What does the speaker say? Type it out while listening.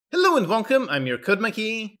Hello and welcome, I'm your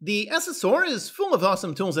CodeMonkey. The Asset Store is full of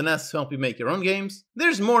awesome tools and assets to help you make your own games.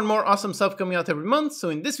 There's more and more awesome stuff coming out every month, so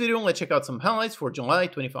in this video let's check out some highlights for July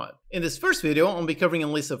 25. In this first video I'll be covering a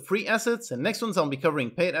list of free assets, and next ones I'll be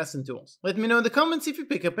covering paid assets and tools. Let me know in the comments if you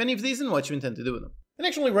pick up any of these and what you intend to do with them. And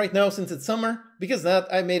actually right now, since it's summer, because of that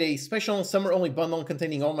I made a special summer only bundle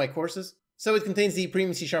containing all my courses. So it contains the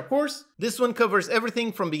Premium C# course. This one covers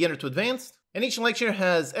everything from beginner to advanced, and each lecture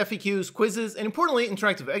has FAQs, quizzes, and importantly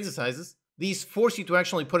interactive exercises. These force you to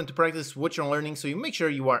actually put into practice what you're learning, so you make sure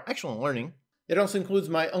you are actually learning. It also includes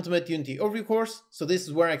my Ultimate Unity Overview course, so this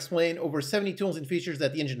is where I explain over 70 tools and features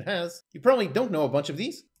that the engine has. You probably don't know a bunch of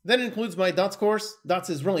these. Then it includes my Dots course. Dots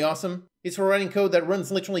is really awesome. It's for writing code that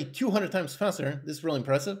runs literally 200 times faster. This is really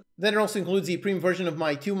impressive. Then it also includes the premium version of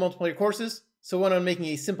my 2 multiplayer courses. So one on making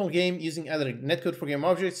a simple game using either netcode for game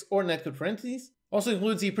objects or netcode for entities. Also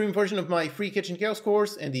includes the premium version of my free Kitchen Chaos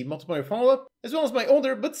course and the multiplayer follow-up, as well as my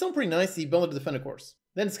older but still pretty nice the Builder Defender course.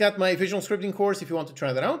 Then it's got my visual scripting course if you want to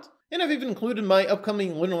try that out. And I've even included my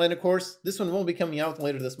upcoming Lunar Lander course. This one will be coming out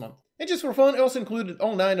later this month. And just for fun, I also included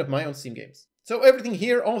all 9 of my own Steam games. So everything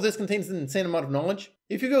here, all of this contains an insane amount of knowledge.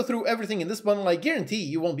 If you go through everything in this bundle, I guarantee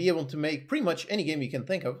you won't be able to make pretty much any game you can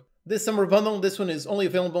think of. This summer bundle, this one is only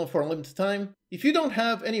available for a limited time. If you don't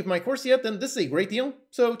have any of my course yet, then this is a great deal,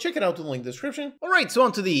 so check it out in the link in the description. Alright, so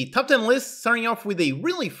on to the top 10 list, starting off with a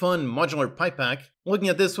really fun modular pipe pack. Looking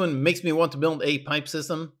at this one makes me want to build a pipe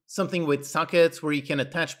system, something with sockets where you can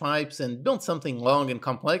attach pipes and build something long and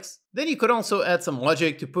complex. Then you could also add some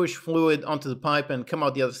logic to push fluid onto the pipe and come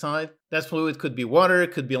out the other side. That fluid could be water,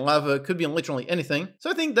 could be lava, could be literally anything. So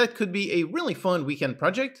I think that could be a really fun weekend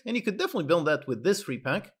project, and you could definitely build that with this free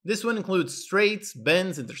pack. This one includes straights,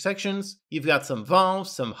 bends, intersections. You've got some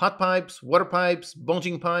valves, some hot pipes, water pipes,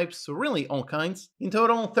 bulging pipes, so really all kinds. In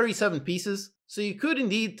total, 37 pieces. So you could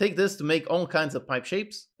indeed take this to make all kinds of pipe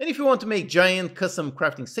shapes. And if you want to make giant custom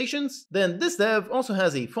crafting stations, then this dev also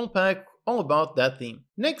has a full pack all about that theme.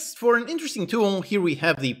 Next, for an interesting tool, here we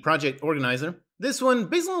have the Project Organizer. This one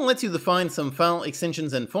basically lets you define some file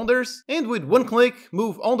extensions and folders, and with one click,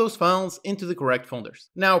 move all those files into the correct folders.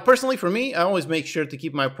 Now, personally for me, I always make sure to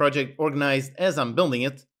keep my project organized as I'm building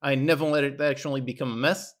it. I never let it actually become a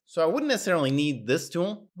mess, so I wouldn't necessarily need this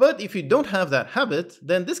tool. But if you don't have that habit,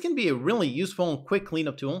 then this can be a really useful quick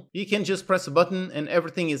cleanup tool. You can just press a button and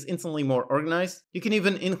everything is instantly more organized. You can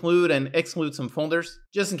even include and exclude some folders,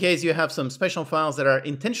 just in case you have some special files that are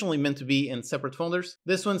intentionally meant to be in separate folders.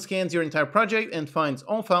 This one scans your entire project and finds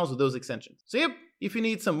all files with those extensions. So yep, if you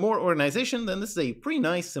need some more organization, then this is a pretty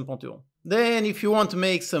nice, simple tool. Then if you want to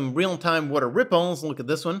make some real-time water ripples, look at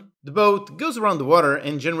this one. The boat goes around the water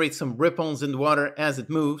and generates some ripples in the water as it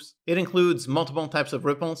moves. It includes multiple types of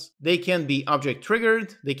ripples. They can be object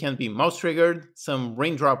triggered, they can be mouse triggered, some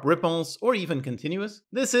raindrop ripples, or even continuous.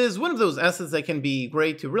 This is one of those assets that can be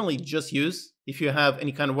great to really just use. If you have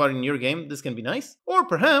any kind of water in your game, this can be nice. Or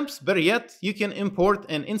perhaps, better yet, you can import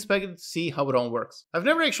and inspect it to see how it all works. I've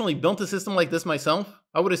never actually built a system like this myself.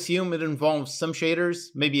 I would assume it involves some shaders,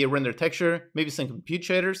 maybe a render texture, maybe some compute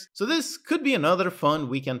shaders. So this could be another fun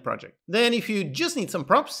weekend project. Then if you just need some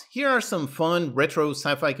props, here are some fun retro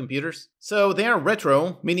sci-fi computers. So they are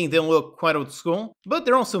retro, meaning they look quite old school, but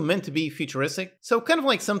they're also meant to be futuristic. So kind of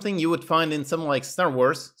like something you would find in something like Star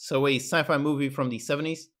Wars, so a sci-fi movie from the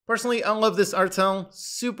 70s. Personally, I love this art style,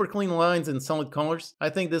 super clean lines and solid colors. I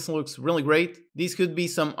think this looks really great. These could be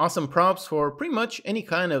some awesome props for pretty much any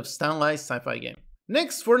kind of stylized sci-fi game.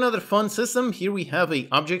 Next, for another fun system, here we have a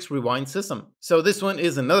Objects Rewind system. So this one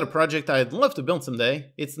is another project I'd love to build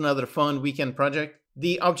someday. It's another fun weekend project.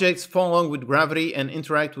 The objects fall along with gravity and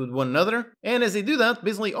interact with one another, and as they do that,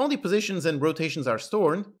 basically all the positions and rotations are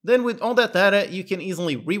stored. Then with all that data, you can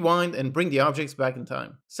easily rewind and bring the objects back in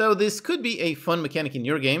time. So this could be a fun mechanic in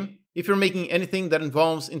your game. If you're making anything that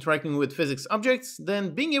involves interacting with physics objects,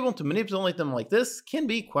 then being able to manipulate them like this can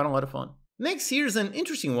be quite a lot of fun. Next, here's an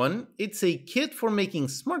interesting one. It's a kit for making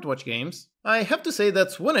smartwatch games. I have to say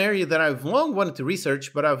that's one area that I've long wanted to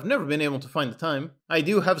research, but I've never been able to find the time. I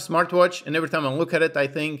do have a smartwatch, and every time I look at it, I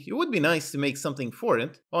think it would be nice to make something for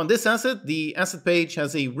it. On this asset, the asset page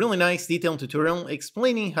has a really nice detailed tutorial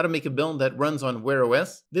explaining how to make a build that runs on Wear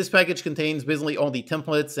OS. This package contains basically all the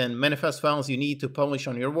templates and manifest files you need to publish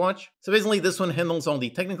on your watch. So basically this one handles all the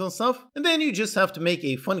technical stuff, and then you just have to make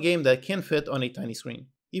a fun game that can fit on a tiny screen.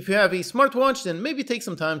 If you have a smartwatch, then maybe take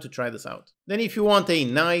some time to try this out. Then if you want a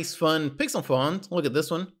nice, fun pixel font, look at this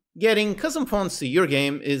one. Getting custom fonts to your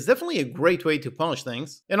game is definitely a great way to polish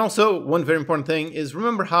things. And also, one very important thing is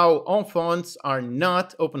remember how all fonts are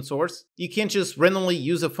not open source. You can't just randomly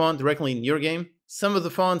use a font directly in your game. Some of the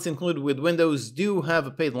fonts included with Windows do have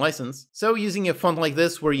a paid license, so using a font like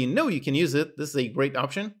this where you know you can use it, this is a great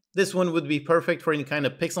option. This one would be perfect for any kind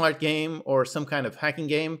of pixel art game or some kind of hacking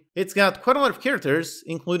game. It's got quite a lot of characters,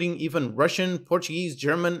 including even Russian, Portuguese,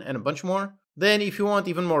 German, and a bunch more. Then if you want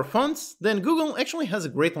even more fonts, then Google actually has a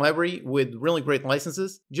great library with really great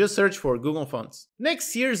licenses. Just search for Google Fonts.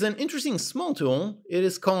 Next, here's an interesting small tool. It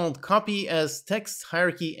is called CopyText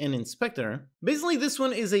Hierarchy and Inspector. Basically, this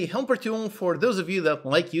one is a helper tool for those of you that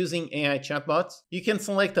like using AI chatbots. You can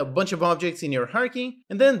select a bunch of objects in your hierarchy,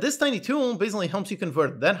 and then this tiny tool basically helps you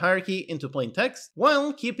convert that hierarchy into plain text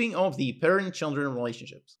while keeping all of the parent-children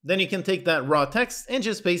relationships. Then you can take that raw text and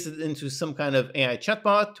just paste it into some kind of AI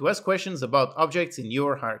chatbot to ask questions about objects in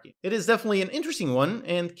your hierarchy. It is definitely an interesting one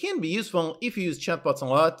and can be useful if you use chatbots a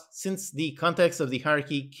lot, since the context of the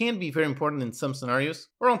hierarchy can be very important in some scenarios.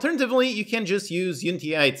 Or alternatively, you can just use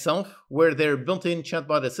Unity AI itself, where their built-in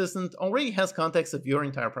chatbot assistant already has context of your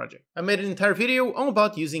entire project. I made an entire video all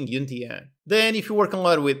about using Unity AI. Then if you work a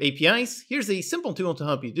lot with APIs, here's a simple tool to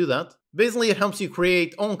help you do that. Basically, it helps you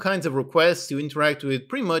create all kinds of requests to interact with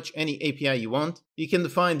pretty much any API you want. You can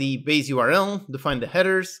define the base URL, define the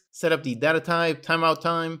headers, set up the data type, timeout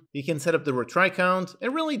time, you can set up the retry count,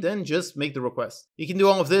 and really then just make the request. You can do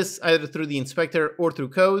all of this either through the inspector or through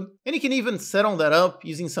code, and you can even set all that up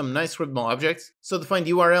using some nice scriptable objects. So define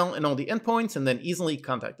the URL and all the endpoints and then easily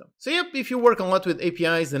contact them. So yep, if you work a lot with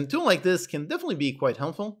APIs, then a tool like this can definitely be quite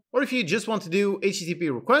helpful. Or if you just want to do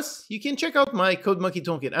HTTP requests, you can check out my CodeMonkey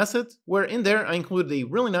Toolkit asset, where in there I included a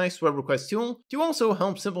really nice web request tool to also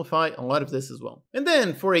help simplify a lot of this as well. And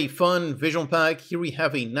then for a fun visual pack, here we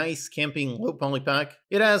have a nice camping low poly pack.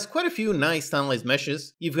 It has quite a few nice stylized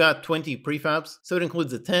meshes. You've got 20 prefabs, so it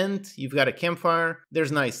includes a tent, you've got a campfire,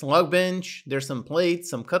 there's a nice log bench, there's some plates,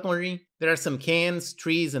 some cutlery, there are some cans,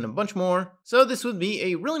 trees, and a bunch more. So this would be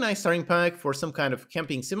a really nice starting pack for some kind of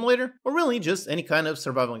camping simulator, or really just any kind of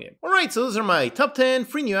survival game. Alright, so those are my top 10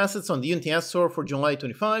 free new assets on the Unity App Store for July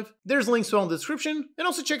 25. There's links to all in the description, and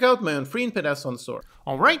also check out my own free input assets on the store.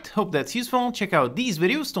 Alright, hope that's useful. Check out these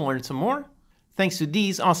videos to learn some more. Thanks to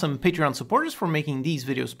these awesome Patreon supporters for making these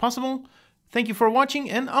videos possible. Thank you for watching,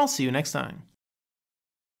 and I'll see you next time.